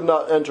Catholics could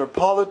not enter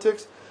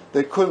politics.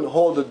 They couldn't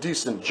hold a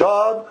decent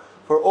job.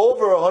 For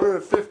over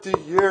 150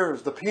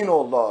 years, the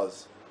penal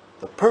laws,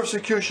 the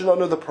persecution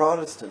under the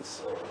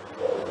Protestants.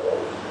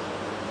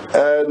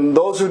 And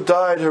those who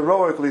died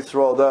heroically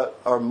through all that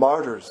are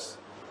martyrs.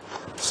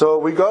 So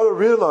we got to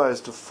realize,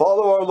 to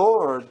follow our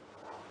Lord,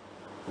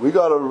 we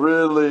got to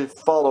really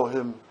follow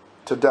Him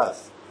to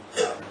death.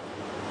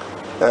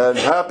 And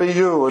happy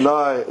you and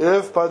I,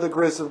 if by the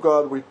grace of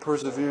God we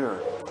persevere.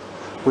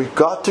 We've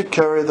got to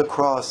carry the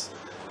cross,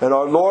 and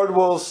our Lord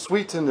will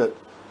sweeten it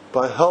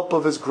by help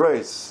of His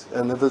grace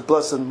and of His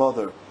Blessed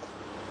Mother.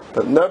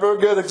 But never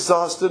get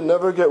exhausted,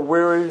 never get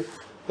weary,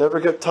 never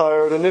get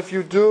tired. And if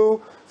you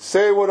do,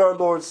 say what our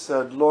Lord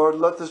said, Lord,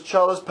 let this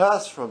chalice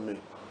pass from me.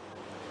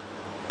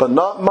 But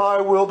not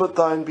my will, but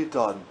thine be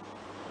done.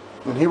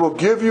 And He will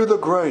give you the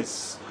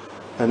grace.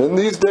 And in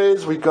these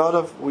days, we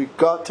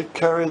got to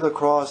carry the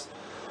cross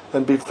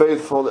and be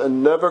faithful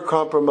and never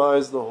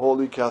compromise the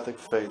Holy Catholic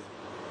faith.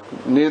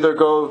 Neither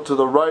go to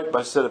the right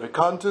by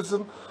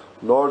sedevacantism,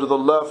 nor to the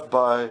left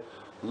by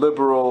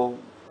liberal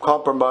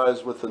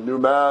compromise with the new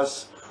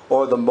Mass,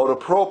 or the motu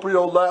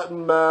proprio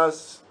Latin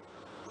Mass,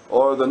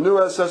 or the new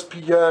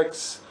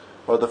SSPX,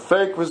 or the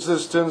fake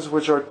resistance,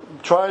 which are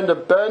trying to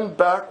bend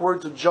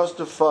backward to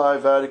justify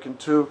Vatican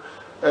II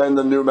and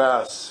the new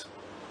Mass.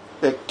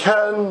 It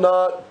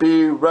cannot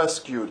be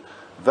rescued.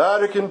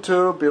 Vatican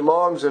II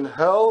belongs in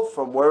hell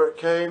from where it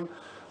came.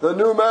 The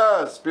new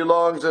Mass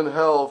belongs in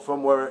hell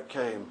from where it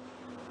came.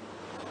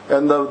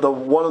 And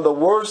one of the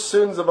worst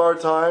sins of our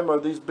time are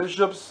these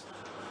bishops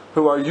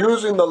who are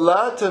using the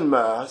Latin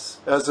Mass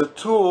as a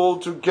tool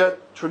to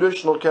get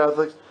traditional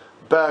Catholics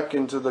back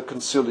into the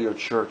conciliar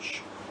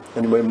church.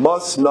 And we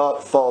must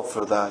not fall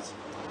for that.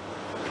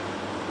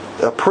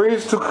 A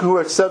priest who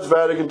accepts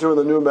Vatican II and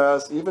the new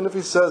Mass, even if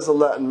he says the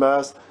Latin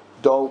Mass,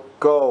 don't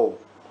go.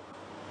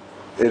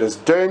 It is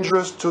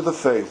dangerous to the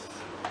faith.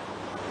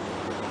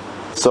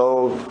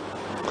 So,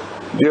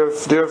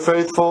 dear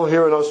faithful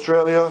here in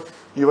Australia,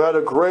 you had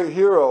a great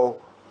hero,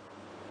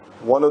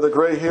 one of the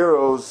great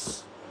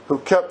heroes who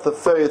kept the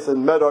faith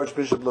and met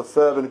Archbishop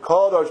Lefebvre and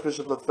called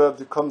Archbishop Lefebvre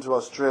to come to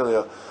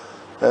Australia.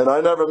 And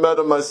I never met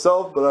him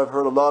myself, but I've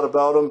heard a lot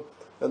about him,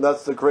 and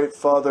that's the great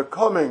Father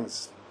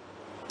Cummings.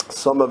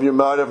 Some of you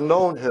might have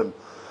known him,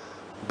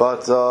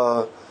 but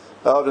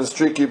out in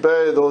Streaky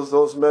Bay,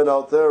 those men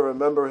out there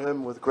remember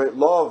him with great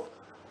love,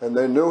 and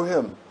they knew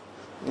him.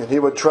 And he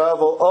would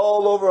travel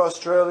all over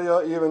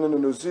Australia, even into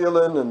New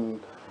Zealand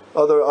and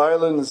other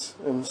islands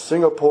in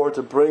Singapore,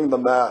 to bring the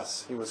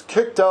Mass. He was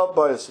kicked out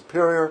by a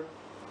superior,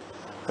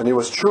 And he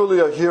was truly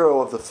a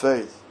hero of the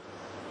faith.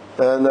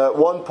 And at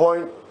one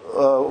point,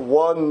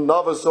 one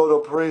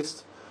Navasoto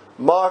priest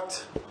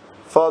mocked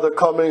Father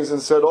Cummings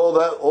and said, "Oh,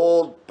 that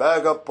old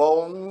bag of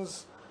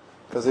bones,"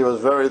 because he was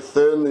very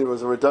thin, he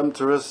was a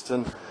Redemptorist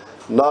and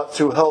not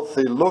too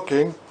healthy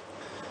looking.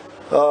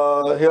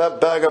 That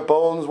bag of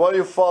bones, why are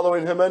you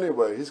following him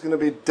anyway? He's going to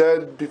be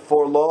dead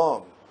before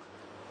long.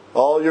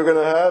 All you're going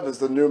to have is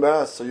the new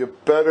Mass, so you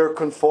better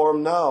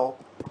conform now.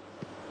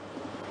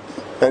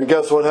 And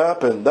guess what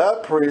happened?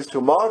 That priest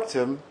who mocked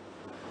him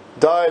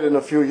died in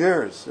a few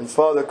years, and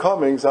Father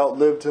Cummings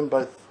outlived him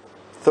by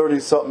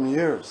 30-something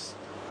years.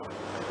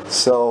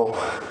 So,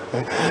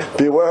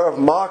 beware of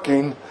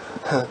mocking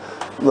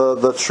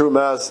the true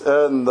Mass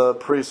and the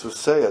priests who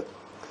say it.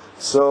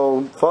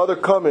 So, Father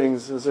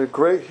Cummings is a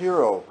great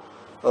hero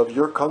of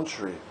your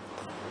country.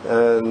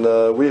 And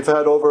we've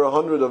had over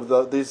 100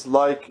 of these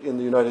like in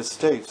the United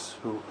States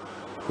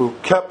who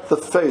kept the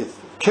faith,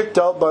 kicked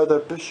out by their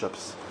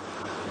bishops.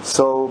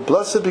 So,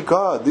 blessed be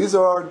God. These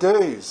are our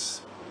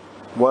days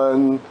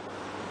when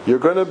you're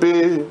going to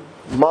be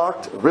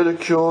mocked,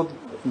 ridiculed,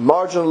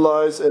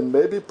 marginalized, and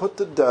maybe put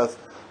to death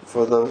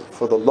for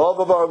the love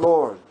of our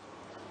Lord.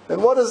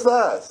 And what is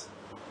that?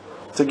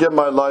 To give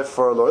my life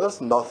for our Lord.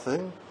 That's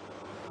nothing.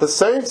 The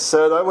saints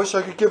said, "I wish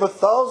I could give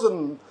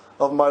 1,000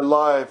 of my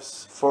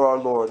lives for our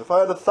Lord. If I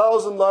had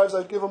 1,000 lives,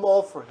 I'd give them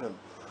all for Him."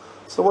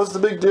 So what's the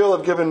big deal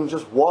of giving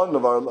just one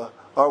of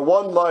our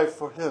one life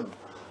for Him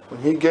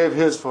when He gave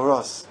His for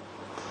us?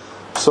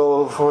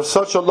 So for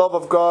such a love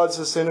of God,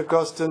 says St.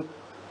 Augustine,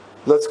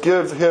 let's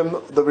give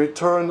Him the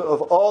return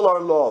of all our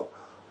love,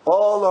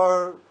 all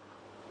our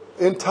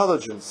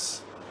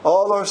intelligence,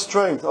 all our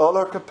strength, all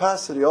our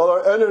capacity, all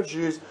our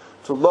energies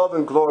to love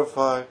and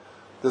glorify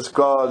this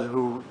God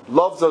who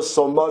loves us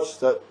so much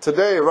that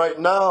today, right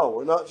now,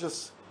 we're not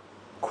just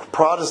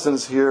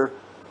Protestants here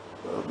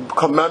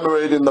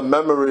commemorating the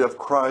memory of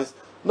Christ.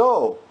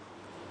 No,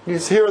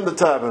 He's here in the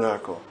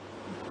tabernacle.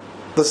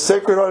 The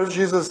Sacred Heart of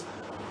Jesus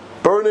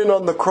burning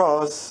on the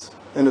cross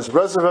in His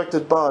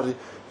resurrected body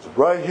is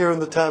right here in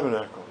the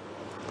tabernacle.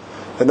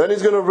 And then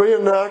He's going to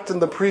reenact in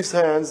the priest's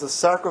hands the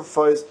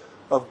sacrifice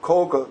of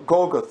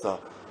Golgotha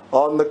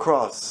on the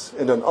cross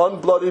in an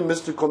unbloody,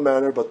 mystical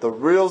manner, but the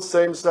real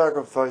same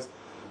sacrifice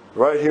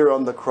right here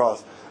on the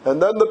cross. And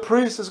then the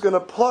priest is going to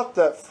pluck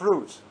that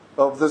fruit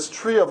of this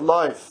tree of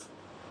life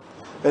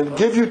and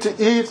give you to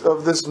eat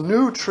of this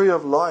new tree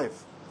of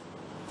life,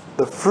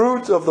 the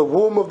fruit of the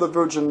womb of the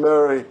Virgin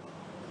Mary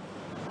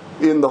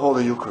in the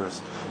Holy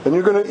Eucharist. And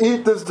you're going to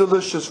eat this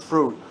delicious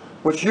fruit,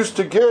 which used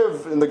to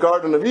give in the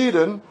Garden of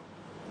Eden,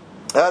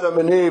 Adam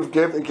and Eve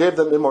gave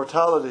them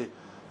immortality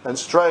and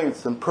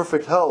strength and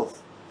perfect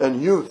health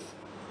and youth.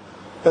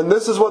 And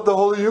this is what the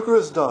Holy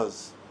Eucharist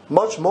does.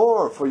 Much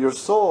more for your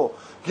soul.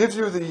 Gives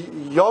you the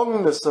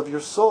youngness of your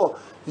soul.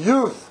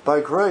 Youth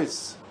by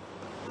grace.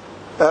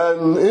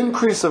 And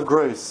increase of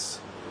grace.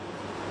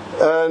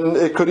 And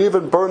it could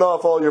even burn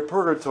off all your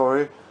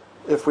purgatory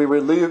if we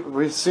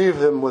receive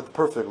Him with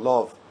perfect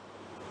love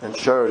and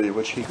charity,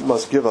 which He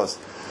must give us.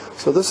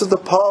 So this is the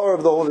power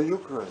of the Holy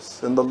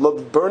Eucharist and the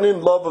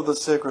burning love of the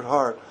Sacred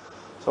Heart.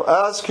 So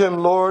ask Him,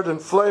 "Lord,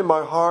 inflame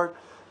my heart.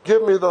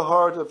 Give me the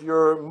heart of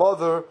your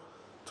mother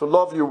to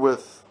love you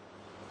with.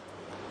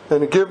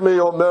 And give me,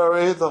 O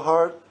Mary, the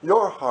heart,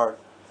 your heart,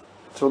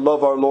 to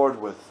love our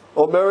Lord with.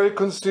 O Mary,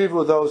 conceived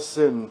without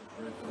sin.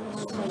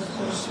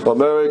 O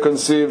Mary,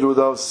 conceived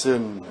without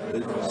sin.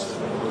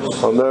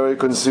 O Mary,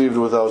 conceived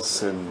without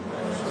sin.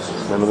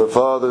 In the name of the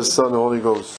Father, Son, and Holy Ghost.